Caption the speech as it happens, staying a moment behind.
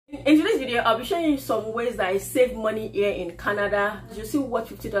In today's video, I'll be showing you some ways that I save money here in Canada. You see what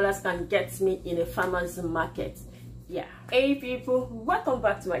 $50 can get me in a farmer's market. Yeah. Hey people, welcome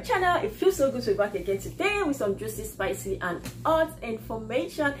back to my channel. It feels so good to be back again today with some juicy, spicy and hot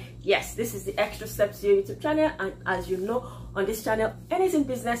information. Yes, this is the Extra Steps Here YouTube channel, and as you know, on this channel, anything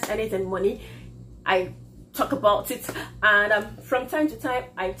business, anything money, I talk about it. And from time to time,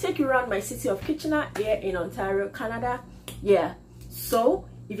 I take you around my city of Kitchener here in Ontario, Canada. Yeah, so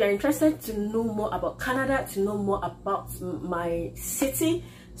if you're interested to know more about Canada, to know more about my city,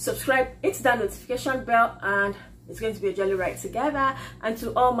 subscribe, hit that notification bell, and it's going to be a jolly ride together. And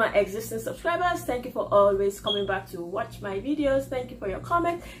to all my existing subscribers, thank you for always coming back to watch my videos. Thank you for your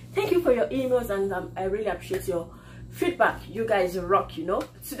comments, thank you for your emails, and I really appreciate your feedback. You guys rock, you know.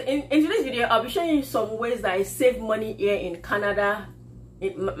 So in today's video, I'll be showing you some ways that I save money here in Canada,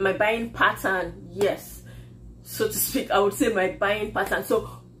 in my buying pattern. Yes, so to speak, I would say my buying pattern.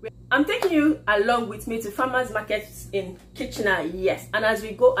 So I'm taking you along with me to farmers markets in Kitchener. Yes, and as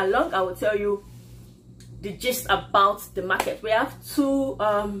we go along, I will tell you the gist about the market. We have two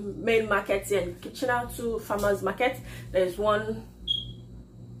main markets here in Kitchener, two farmers markets. There's one.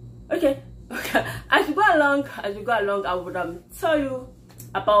 Okay. As we go along, I would tell you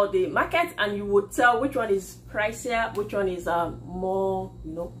about the market, and you would tell which one is pricier, which one is more,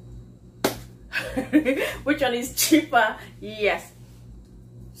 you know, which one is cheaper. Yes.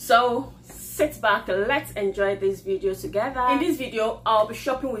 So sit back, let's enjoy this video together. In this video, I'll be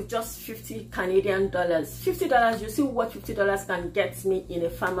shopping with just 50 Canadian dollars. $50, you see what $50 can get me in a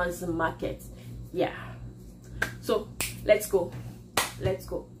farmer's market. Yeah. So let's go. Let's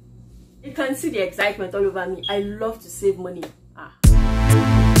go. You can see the excitement all over me. I love to save money.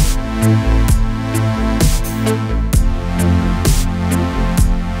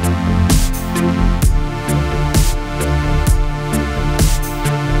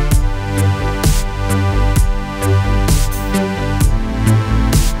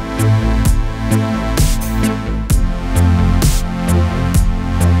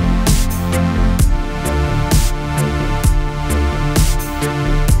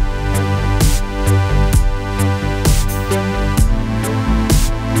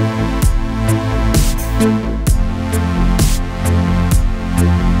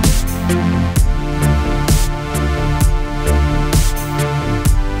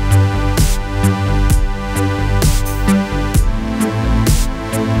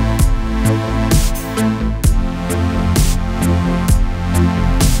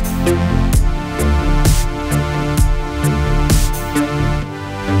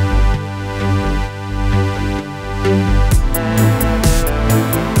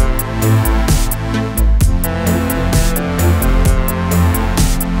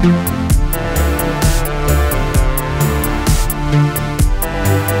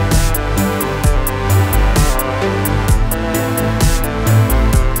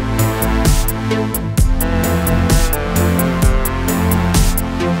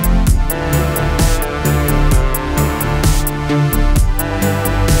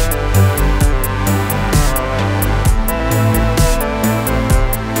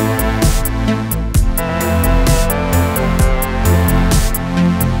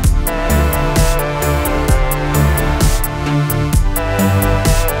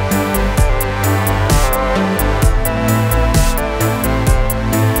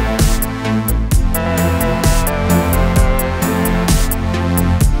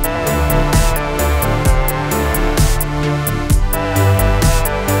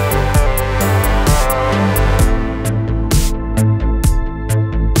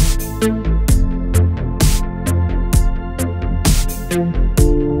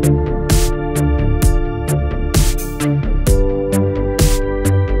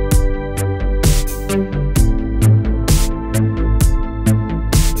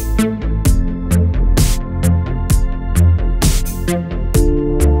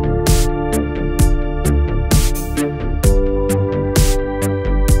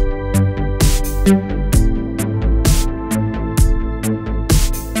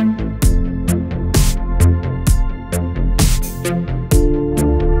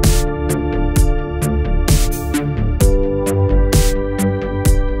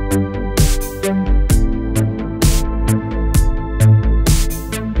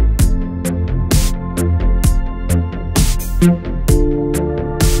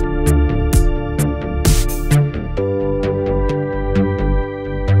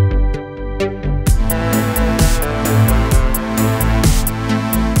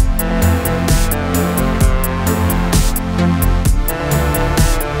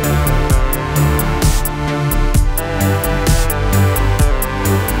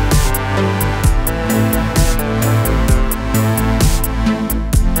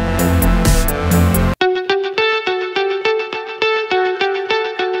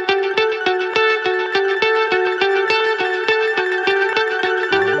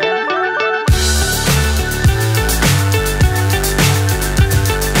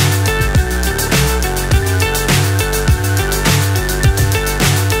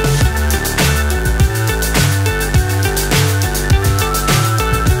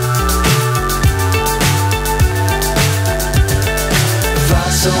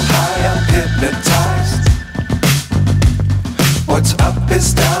 so high I'm hypnotized. What's up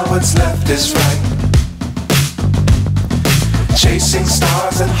is down, what's left is right. Chasing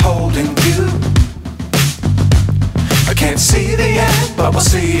stars and holding you. I can't see the end, but we'll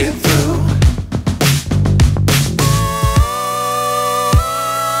see it through.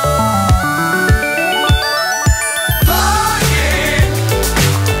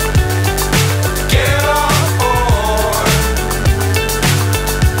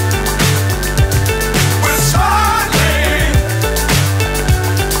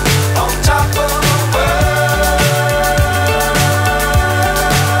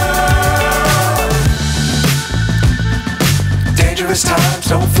 Times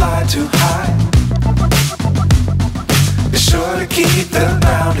don't fly too high. Be sure to keep the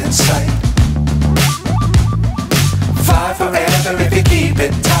ground in sight. Fly forever if you keep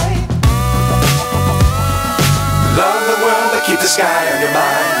it tight. Love the world but keep the sky on your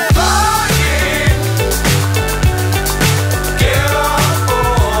mind.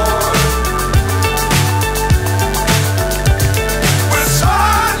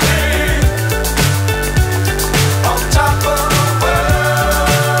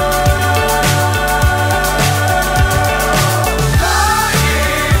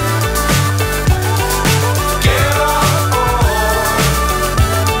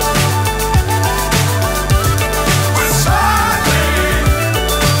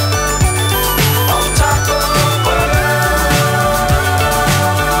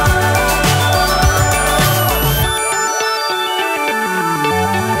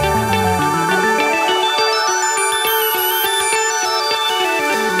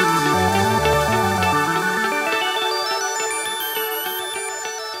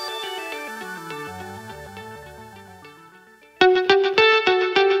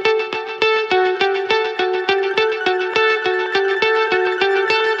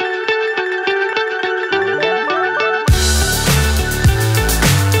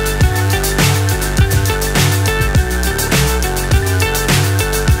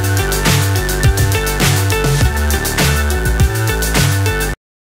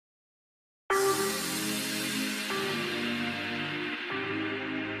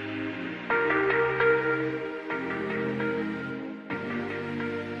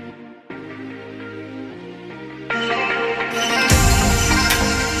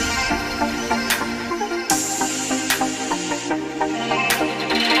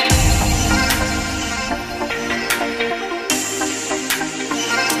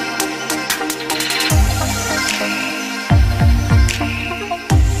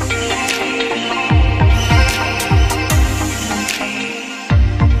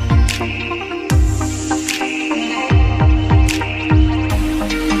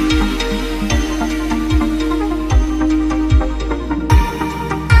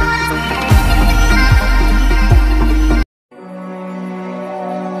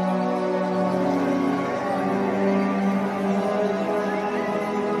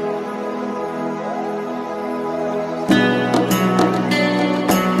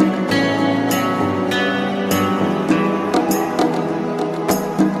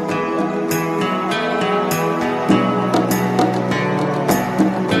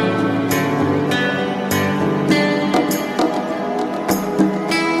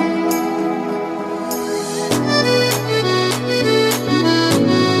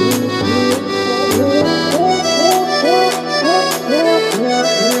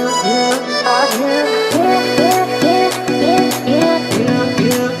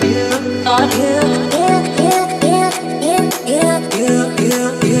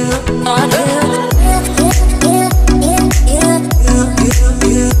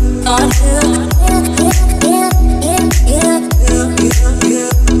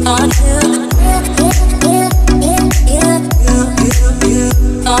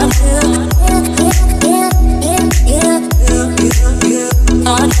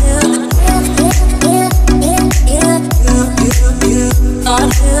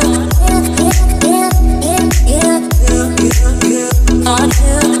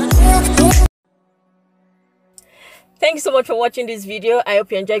 Thank you so much for watching this video. I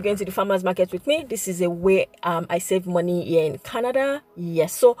hope you enjoy going to the farmers market with me. This is a way I save money here in Canada.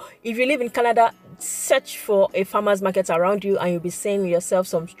 Yes, so if you live in Canada, search for a farmers market around you and you'll be saving yourself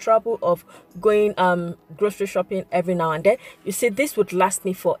some trouble of going grocery shopping every now and then. You see, this would last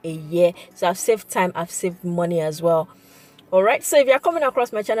me for a year, so I've saved time, I've saved money as well. Alright, so if you're coming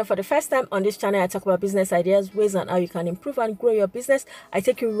across my channel for the first time, on this channel I talk about business ideas, ways on how you can improve and grow your business. I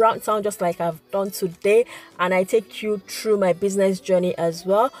take you around town just like I've done today, and I take you through my business journey as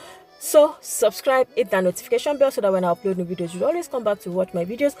well. So subscribe, hit that notification bell so that when I upload new videos, you always come back to watch my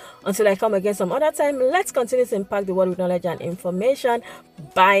videos. Until I come again some other time, let's continue to impact the world with knowledge and information.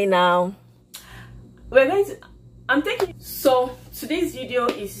 Bye now. We're going to, I'm taking, so today's video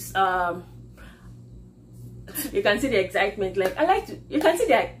is you can see the excitement. Like I like to, you can see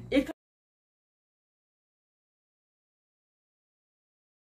that